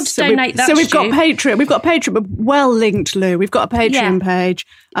 So if you want to donate that, so we've got Stu, Patreon. We've got Patreon, but well linked, Lou. We've got a Patreon page,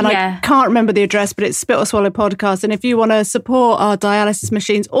 and I can't remember the address, but it's Spit or Swallow Podcast. And if you want to support our dialysis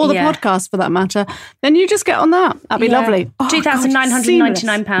machines or the podcast for that matter, then you just get on that. That'd be lovely. Oh, God,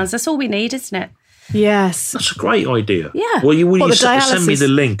 £2,999. That's all we need, isn't it? Yes. That's a great idea. Yeah. Well, will you the send me dialysis. the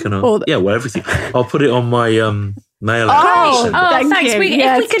link and everything. I'll put it on my mail. Oh, thanks. you.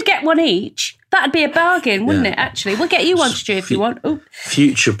 If we could get one each, that'd be a bargain, wouldn't it? Actually, we'll get you one, Stu, if you want. Oh,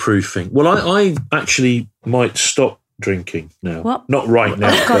 Future proofing. Well, I actually might stop drinking now. What? Not right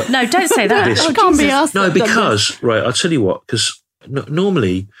now. God, but no! Don't say that. This- It can't be us. No, that done because right, I'll tell you what. Because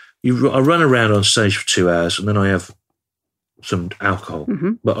normally I run around on stage for 2 hours and then I have some alcohol.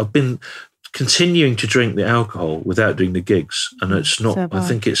 Mm-hmm. But I've been continuing to drink the alcohol without doing the gigs, and it's not. So have I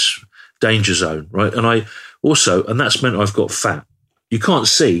think it's danger zone, right? And and that's meant I've got fat. You can't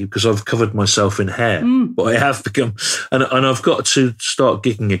see because I've covered myself in hair, but I have become, and I've got to start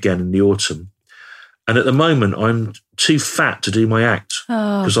gigging again in the autumn. And at the moment, I'm too fat to do my act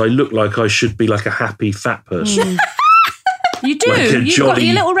because I look like I should be like a happy fat person. You do. Like a You've got jolly-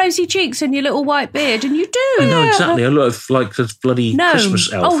 your little rosy cheeks and your little white beard, and you do. I know exactly. I look like the bloody No.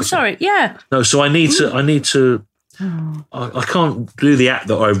 Christmas elf. Oh, sorry. Yeah. No, so I need to. I can't do the act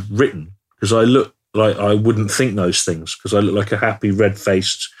that I've written because I look like I wouldn't think those things because I look like a happy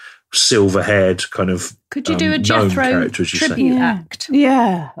red-faced, silver-haired kind of. Could you do a gnome Jethro character, as you say. tribute act?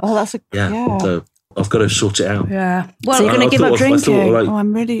 Yeah. Oh, that's a Yeah. So I've got to sort it out. Yeah. Well, So you're going I to give thought- up I thought, drinking?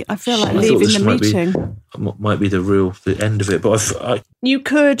 like- I feel like I thought leaving this the might be- meeting. Might be the end of it, but I You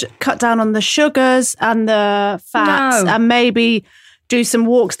could cut down on the sugars and the fats, No. and maybe do some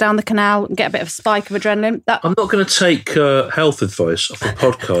walks down the canal and get a bit of a spike of adrenaline. I'm not going to take health advice off a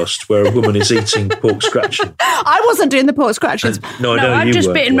podcast where a woman is eating pork scratching. I wasn't doing the pork scratchings. No, I know I'm you just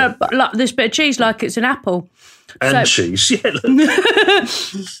weren't, bitten yeah. this bit of cheese like it's an apple. And cheese. Yeah, look.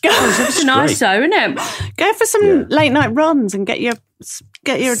 It's nice, though, isn't it? Go for some late night runs and get your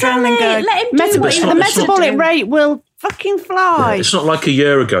adrenaline going. let him do what he the wants to metabolic do. rate will fucking fly. It's not like a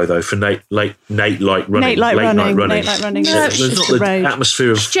year ago though for Nate Light running. Nate Light running. No, It's There's just not a the rage.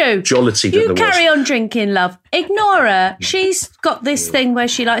 atmosphere of Stu, jollity that you there carry was. on drinking, love. Ignore her. She's got this thing where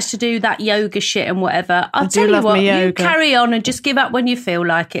she likes to do that yoga shit and whatever. I'll do tell you love what, me you yoga. carry on and just give up when you feel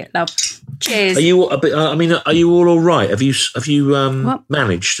like it, love. Cheers. Are you a bit? Are you all right? Have you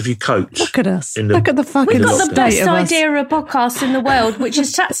managed? Have you coped? Look at us. In the- Look at the fucking We've got the state best of us. idea of a podcast in the world, which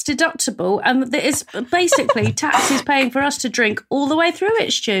is tax deductible, and that is basically tax is paying for us to drink all the way through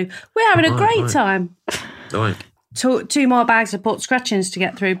it, Stu. We're having a great time. Right. Two more bags of pork scratchings to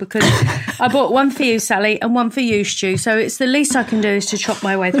get through because I bought one for you, Sally, and one for you, Stu. So it's the least I can do is to chop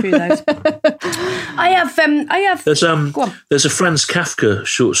my way through those. I have. There's Go on. there's a Franz Kafka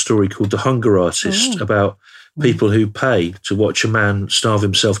short story called The Hunger Artist about people who pay to watch a man starve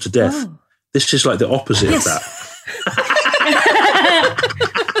himself to death. This is like the opposite of that.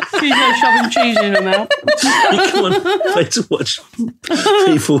 She's not shoving cheese in her mouth. You come on, pay to watch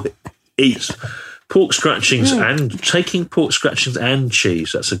people eat pork scratchings and taking pork scratchings and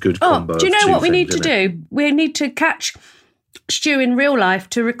cheese. That's a good combo. Do you of know two what we need things, to isn't it? do? We need to catch Stu in real life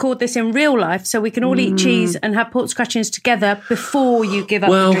to record this in real life so we can all eat cheese and have pork scratchings together before you give up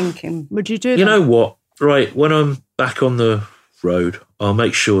Well, drinking. Would you do that? You know what? Right, when I'm back on the road, I'll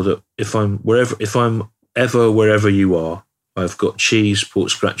make sure that if I'm ever wherever you are, I've got cheese, pork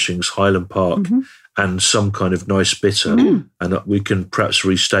scratchings, Highland Park, and some kind of nice bitter, and that we can perhaps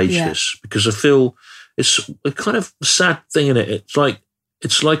restage this because I feel it's a kind of sad thing in it. It's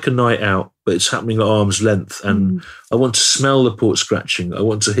like a night out, but it's happening at arm's length, and I want to smell the pork scratching. I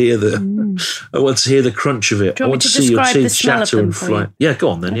want to hear the crunch of it. Do you I want me want to to see your describe the teeth smell of shatter them and for fly. you? Yeah, go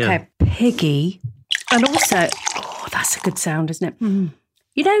on then. Yeah. Okay, piggy. And also, that's a good sound, isn't it?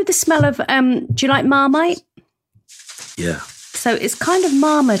 You know the smell of, do you like Marmite? Yeah. So it's kind of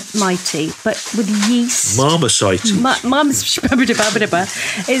Marmite-y, but with yeast. Marmosite.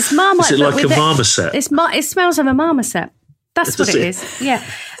 It's Marmite. Is it but like a with marmoset? It smells of a marmoset. That's what Does it it? is. Yeah,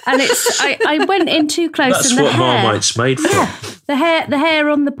 and it's. I went in too close, That's and the what hair. Marmite's made from. Yeah, the hair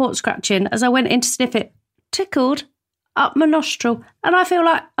on the pork scratching. As I went in to sniff it, tickled up my nostril, and I feel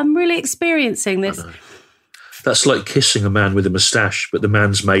like I'm really experiencing this. That's like kissing a man with a moustache, but the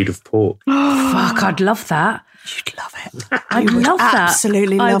man's made of pork. Fuck, I'd love that. You'd love it. I'd You would love that.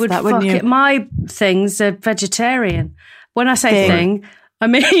 absolutely I love would that, wouldn't fuck you? it. My thing's a vegetarian. When I say thing, I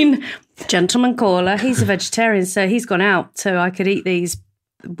mean, gentleman caller, he's a vegetarian, so he's gone out, so I could eat these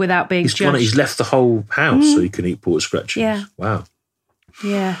without being judged. He's left the whole house so he can eat pork scratchings. Yeah. Wow.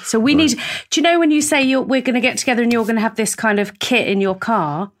 Yeah. So we need... Do you know when you say we're going to get together and you're going to have this kind of kit in your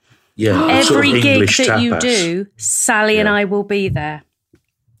car? Yeah. Every gig English that you tapas. do, Sally and I will be there.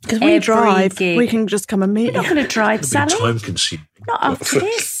 Because we drive. gig. We can just come and meet You're not going to drive, Sally. Time consuming. Not after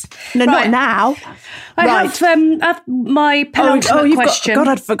this. No, Right. not now. I Right. have my penultimate you've question. God,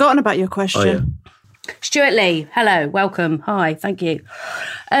 I'd forgotten about your question. Oh, yeah. Stuart Lee, hello, welcome. Hi, thank you.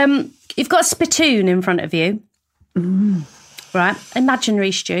 You've got a spittoon in front of you. Right,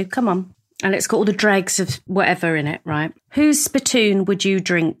 imaginary, Stu, come on. And it's got all the dregs of whatever in it, right? Whose spittoon would you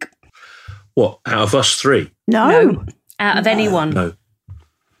drink? What, out of us three? No. Out of anyone? No.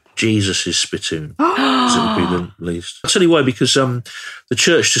 Jesus' spittoon. Because it would be the least. I'll tell you why, because the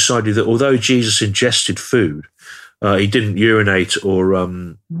church decided that although Jesus ingested food, he didn't urinate or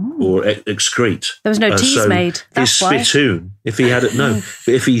excrete. There was no teas so made. That's his why. spittoon, if he had it, no.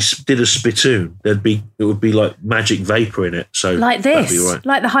 But if he did a spittoon, it would be like magic vapour in it. So Like that'd this, be all right.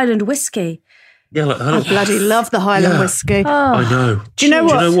 like the Highland whiskey. Yeah, like I bloody love the Highland Yeah. whiskey. I know. Do you know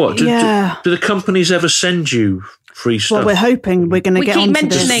what? Do you know what? Yeah. Do the companies ever send you free stuff? Well, we're hoping we're going to We get keep onto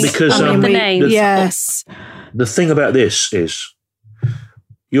this. mentioning Because, the we- names. Yes. The thing about this is,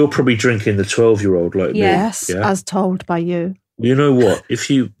 you're probably drinking the 12-year-old like Yes, me. Yeah. as told by you. You know what? If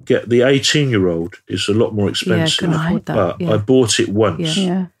you get the 18-year-old, it's a lot more expensive. couldn't afford that. But yeah. I bought it once,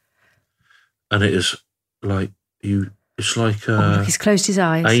 Yeah. and it is like you. It's like Look, he's closed his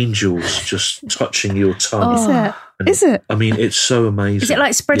eyes. angels just touching your tongue. Is it? And, Is it? I mean, it's so amazing. Is it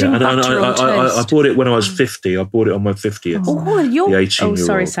like spreading and butter on I toast? bought it when I was 50. I bought it on my 50th. Oh, you're... The Oh, 18-year-old.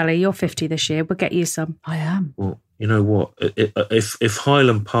 sorry, Sally, you're 50 this year. We'll get you some. I am. Well, you know what? If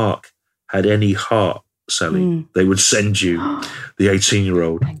Highland Park had any heart, Sally, they would send you the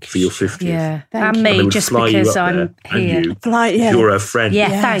 18-year-old for your 50th. Yeah. Thank and you. And they me, would just fly you because up I'm there, here. and you, Like, yeah. you're her friend. Yeah,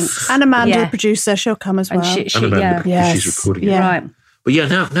 Yes. thanks. And Amanda, Yeah. the producer, she'll come as well. And she, And Amanda, yeah. because Yes. she's recording it. Yeah. Right. But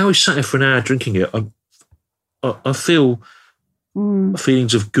yeah, now we sat here for an hour drinking it. I feel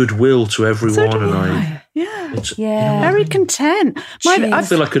feelings of goodwill to everyone, and I Yeah. it's, Yeah. Very content. I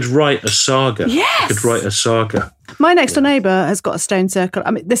feel I could write a saga. Yes. I could write a saga. My next door neighbour has got a stone circle.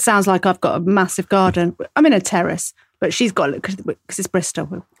 I mean, this sounds like I've got a massive garden. I'm in a terrace, but she's got, because it's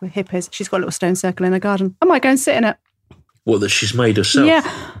Bristol, we're hippies, she's got a little stone circle in her garden. I might go and sit in it. What, that she's made herself? Yeah,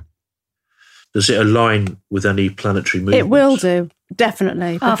 Does it align with any planetary movements? it will do.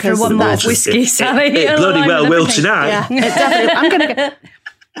 Definitely. After because one more that's- whiskey, Sally. It it'll bloody align well with will everything. tonight. Yeah, it definitely. I'm going to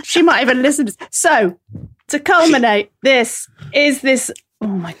go. She might even listen to this. So, to culminate, oh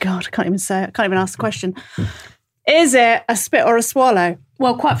my God, I can't even say it. I can't even ask the question. Is it a spit or a swallow?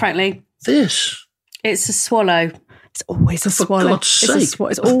 Well, quite frankly, This. it's a swallow. It's always a For swallow. God's sake. It's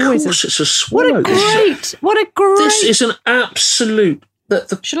Of always course a it's a What swallow. a great. This is an absolute...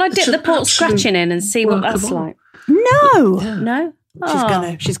 Shall I dip the pork scratching in and see what work of that's art. like? No. No?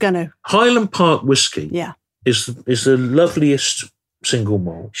 She's gonna. Highland Park whiskey Yeah. is the loveliest single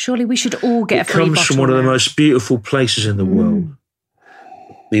malt. Surely we should all get It a free comes bottle from one of the now. most beautiful places in the world,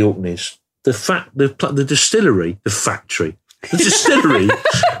 the Orkneys. The distillery, the factory, the distillery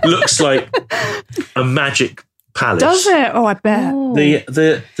looks like a magic palace. Does it? Oh, I bet. Oh.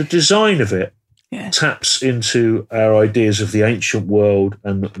 The design of it Yeah. taps into our ideas of the ancient world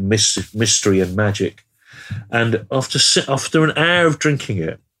and mystery and magic. And after an hour of drinking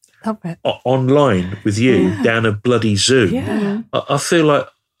it Love it. online with you down a bloody zoo, Yeah. I feel like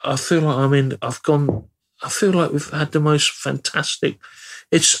I feel like we've had the most fantastic.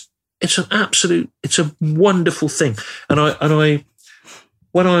 It's a wonderful thing, and I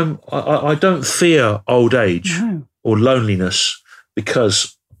don't fear old age or loneliness,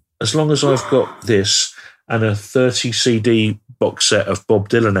 because as long as I've got this and a 30 CD box set of Bob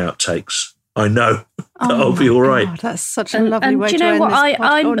Dylan outtakes, I know that I'll be all right. God, that's such a And- lovely and way do you to know end what? this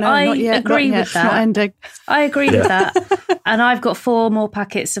I not yet, agree not with yet, Not that. ending. I agree with that. And I've got 4 more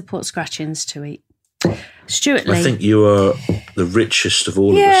packets of pork scratchings to eat. Stuart Lee. I think you are the richest of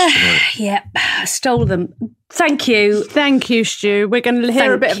all of us tonight. Yeah, I stole them. Thank you. Thank you, Stu. We're going to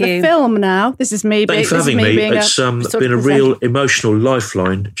hear a bit Thank of you. the film now. This is me. Thanks for this is having me. being It's sort of been a presenter. real emotional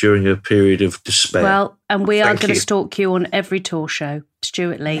lifeline during a period of despair. Well, and we are Thank going to you. stalk you on every tour show.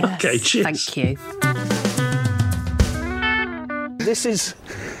 Stuart Lee. Okay, cheers. Thank you. This is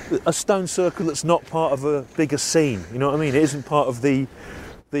a stone circle that's not part of a bigger scene. You know what I mean? It isn't part of the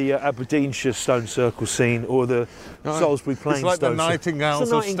Aberdeenshire stone circle scene or the Salisbury Plains It's like the stone circle. Nightingales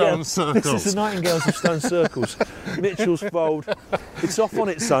It's a of stone circles. This is the Nightingales of stone circles. Mitchell's Fold. It's off on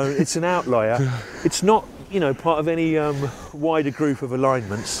its own. It's an outlier. It's not part of any wider group of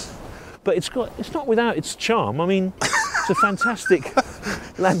alignments. But it's not without its charm. I mean, it's a fantastic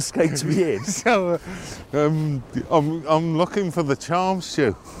landscape to be in. So, I'm looking for the charm,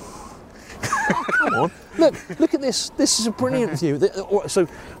 Stu. Oh, come on. Look at this. This is a brilliant view. So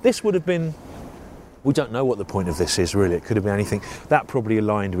this would have been... We don't know what the point of this is, really. It could have been anything. That probably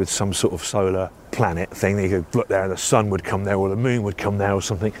aligned with some sort of solar planet thing. You could look there and the sun would come there or the moon would come there or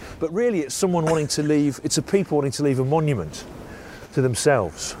something. But really, it's someone wanting to leave... It's a people wanting to leave a monument to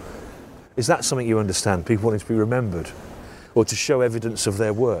themselves. Is that something you understand? People wanting to be remembered or to show evidence of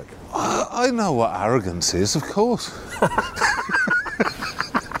their work? I know what arrogance is, of course.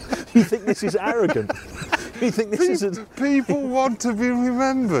 You think this is arrogant? You think this isn't... People want to be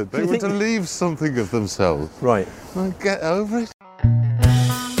remembered. They want to leave something of themselves. Right. Well, get over it.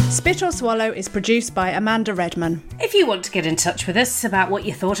 Spit or Swallow is produced by Amanda Redman. If you want to get in touch with us about what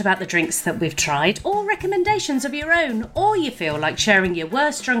you thought about the drinks that we've tried, or recommendations of your own, or you feel like sharing your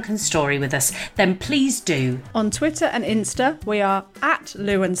worst drunken story with us, then please do. On Twitter and Insta, we are at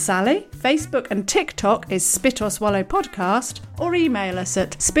Lou and Sally. Facebook and TikTok is Spit or Swallow Podcast, or email us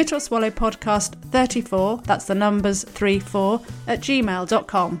at spitorSwallowPodcast34, that's the numbers 34,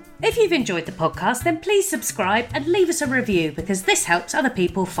 @gmail.com. If you've enjoyed the podcast, then please subscribe and leave us a review, because this helps other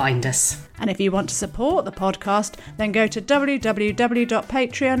people find us. And if you want to support the podcast, then go to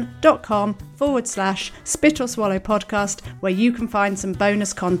www.patreon.com/Spit or Swallow Podcast, where you can find some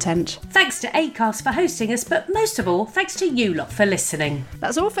bonus content. Thanks to Acast for hosting us, but most of all, thanks to you lot for listening.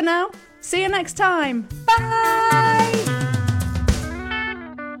 That's all for now. See you next time. Bye!